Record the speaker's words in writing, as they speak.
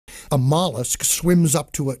a mollusk swims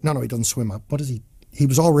up to it. No, he doesn't swim up. What is he? He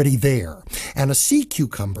was already there. And a sea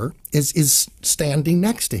cucumber is standing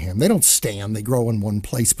next to him. They don't stand, they grow in one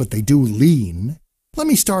place, but they do lean. Let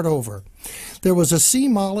me start over. There was a sea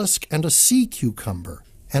mollusk and a sea cucumber,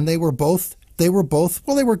 and they were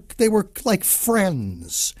like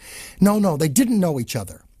friends. No, they didn't know each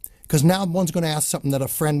other, because now one's going to ask something that a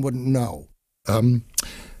friend wouldn't know.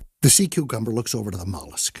 The sea cucumber looks over to the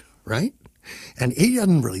mollusk, right? And he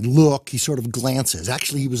doesn't really look, he sort of glances.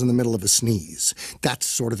 Actually, he was in the middle of a sneeze. That's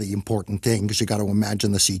sort of the important thing, because you got to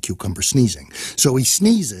imagine the sea cucumber sneezing. So he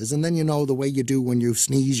sneezes, and then you know the way you do when you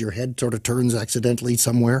sneeze, your head sort of turns accidentally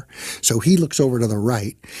somewhere. So he looks over to the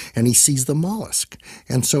right, and he sees the mollusk.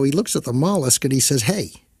 And so he looks at the mollusk, and he says,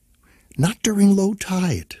 "Hey, not during low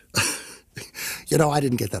tide." You know, I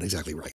didn't get that exactly right.